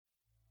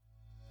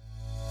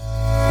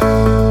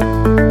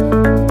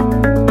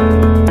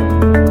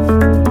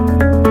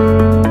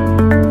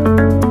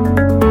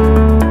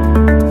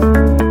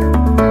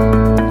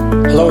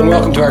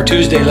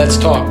Let's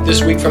Talk,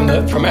 this week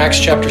from Acts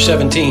chapter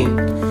 17.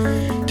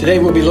 Today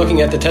we'll be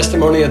looking at the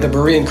testimony of the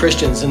Berean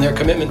Christians and their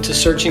commitment to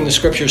searching the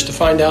scriptures to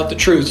find out the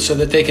truth so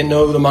that they can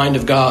know the mind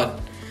of God.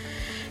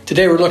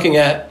 Today we're looking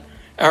at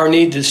our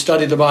need to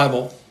study the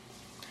Bible.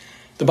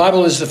 The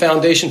Bible is the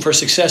foundation for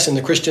success in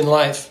the Christian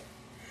life.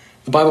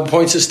 The Bible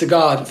points us to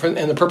God,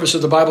 and the purpose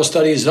of the Bible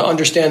study is to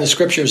understand the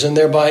scriptures and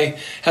thereby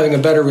having a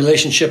better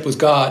relationship with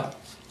God.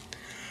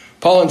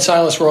 Paul and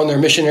Silas were on their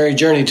missionary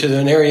journey to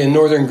an area in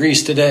northern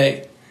Greece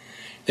today.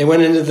 They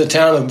went into the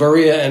town of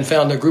Berea and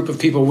found a group of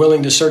people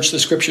willing to search the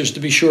scriptures to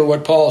be sure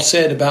what Paul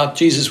said about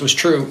Jesus was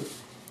true.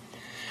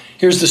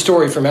 Here's the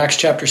story from Acts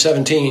chapter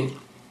 17,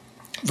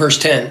 verse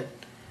 10.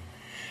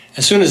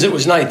 As soon as it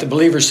was night, the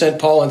believers sent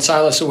Paul and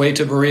Silas away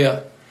to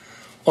Berea.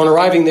 On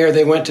arriving there,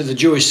 they went to the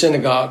Jewish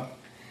synagogue.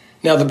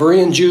 Now the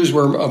Berean Jews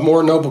were of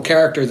more noble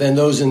character than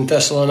those in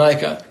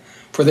Thessalonica,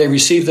 for they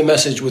received the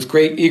message with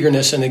great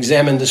eagerness and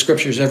examined the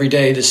scriptures every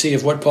day to see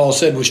if what Paul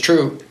said was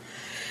true.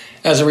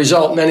 As a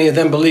result, many of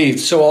them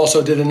believed, so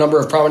also did a number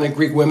of prominent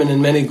Greek women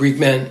and many Greek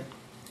men.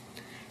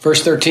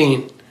 Verse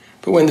 13,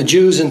 but when the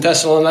Jews in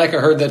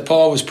Thessalonica heard that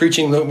Paul was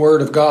preaching the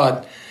word of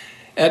God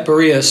at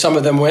Berea, some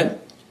of them went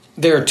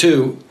there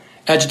too,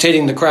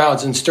 agitating the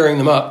crowds and stirring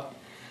them up.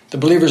 The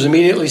believers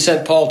immediately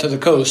sent Paul to the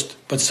coast,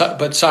 but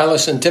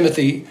Silas and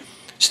Timothy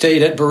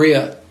stayed at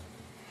Berea.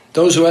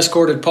 Those who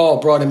escorted Paul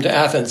brought him to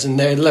Athens, and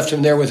they left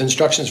him there with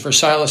instructions for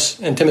Silas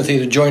and Timothy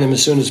to join him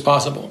as soon as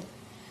possible.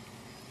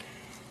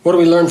 What do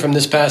we learn from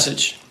this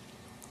passage?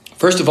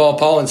 First of all,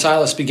 Paul and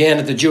Silas began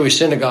at the Jewish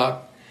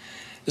synagogue.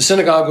 The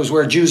synagogue was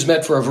where Jews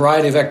met for a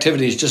variety of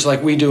activities, just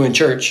like we do in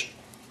church.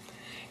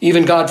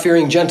 Even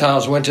God-fearing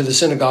Gentiles went to the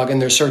synagogue in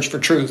their search for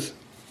truth.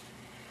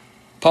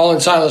 Paul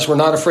and Silas were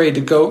not afraid to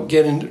go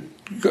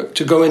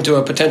into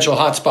a potential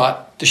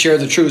hotspot to share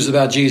the truths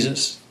about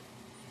Jesus.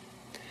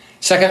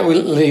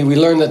 Secondly, we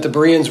learn that the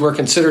Bereans were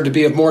considered to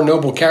be of more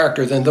noble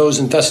character than those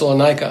in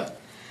Thessalonica.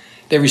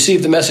 They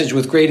received the message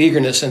with great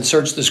eagerness and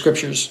searched the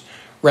scriptures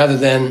rather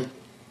than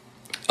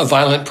a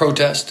violent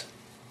protest.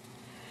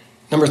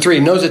 Number 3,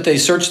 note that they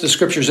searched the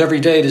scriptures every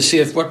day to see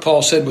if what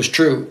Paul said was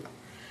true.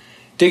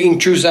 Digging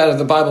truths out of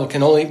the Bible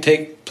can only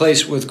take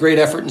place with great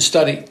effort and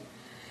study.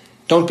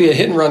 Don't be a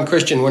hit-and-run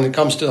Christian when it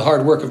comes to the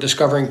hard work of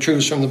discovering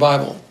truths from the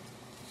Bible.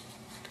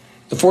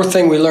 The fourth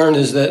thing we learned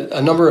is that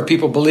a number of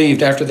people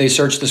believed after they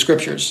searched the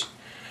scriptures.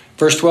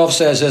 Verse 12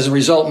 says, as a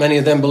result, many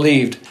of them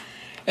believed,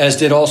 as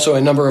did also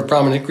a number of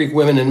prominent Greek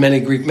women and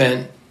many Greek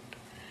men.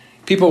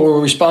 People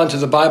will respond to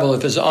the Bible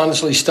if it's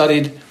honestly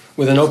studied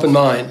with an open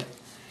mind.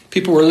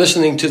 People were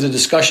listening to the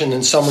discussion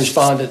and some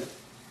responded.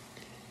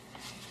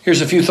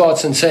 Here's a few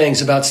thoughts and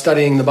sayings about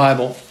studying the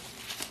Bible.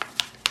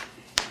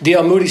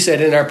 D.L. Moody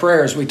said, in our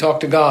prayers, we talk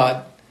to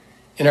God.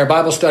 In our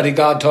Bible study,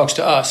 God talks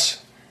to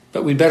us.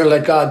 But we'd better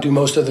let God do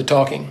most of the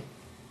talking.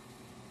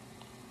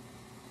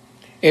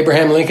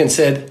 Abraham Lincoln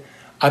said,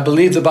 I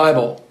believe the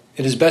Bible.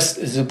 It is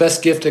the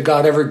best gift that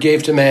God ever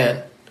gave to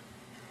man.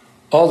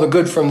 All the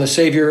good from the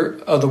Savior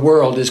of the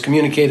world is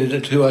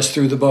communicated to us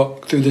through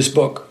this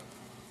book.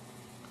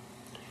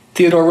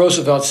 Theodore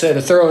Roosevelt said,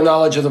 a thorough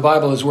knowledge of the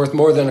Bible is worth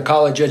more than a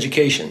college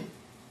education.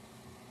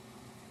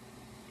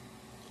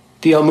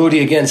 D.L. Moody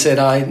again said,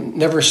 I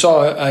never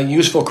saw a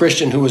useful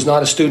Christian who was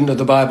not a student of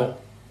the Bible.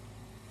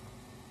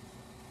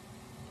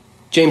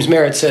 James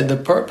Merritt said, the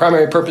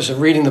primary purpose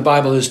of reading the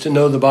Bible is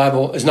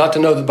not to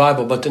know the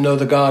Bible, but to know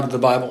the God of the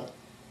Bible.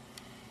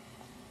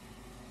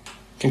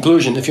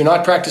 Conclusion, if you're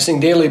not practicing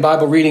daily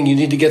Bible reading, you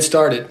need to get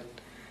started.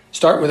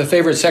 Start with a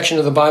favorite section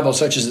of the Bible,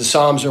 such as the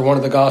Psalms or one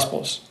of the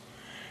Gospels.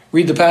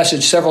 Read the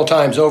passage several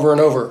times over and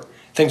over.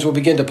 Things will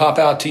begin to pop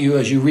out to you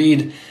as you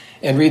read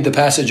the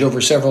passage over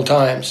several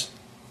times.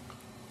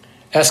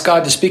 Ask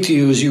God to speak to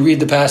you as you read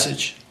the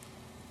passage.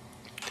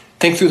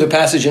 Think through the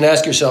passage and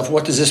ask yourself,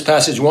 what does this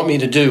passage want me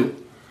to do?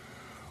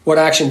 What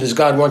action does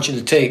God want you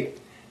to take?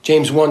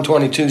 James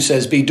 1:22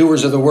 says, be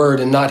doers of the word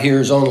and not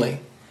hearers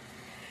only.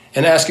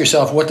 And ask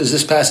yourself, what does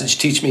this passage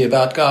teach me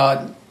about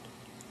God?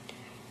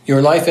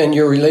 Your life and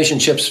your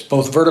relationships,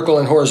 both vertical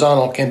and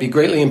horizontal, can be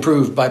greatly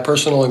improved by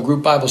personal and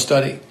group Bible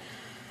study.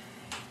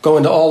 Go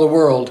into all the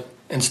world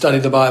and study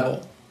the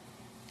Bible.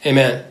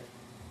 Amen.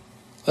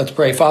 Let's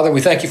pray. Father,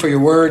 we thank you for your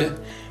word.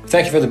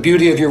 Thank you for the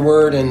beauty of your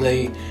word and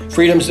the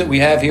freedoms that we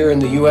have here in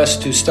the U.S.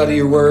 to study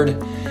your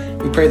word.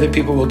 We pray that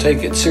people will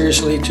take it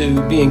seriously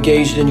to be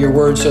engaged in your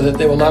word so that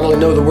they will not only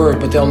know the word,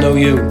 but they'll know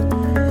you.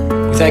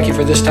 We thank you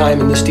for this time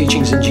and this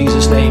teachings in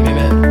Jesus' name.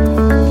 Amen.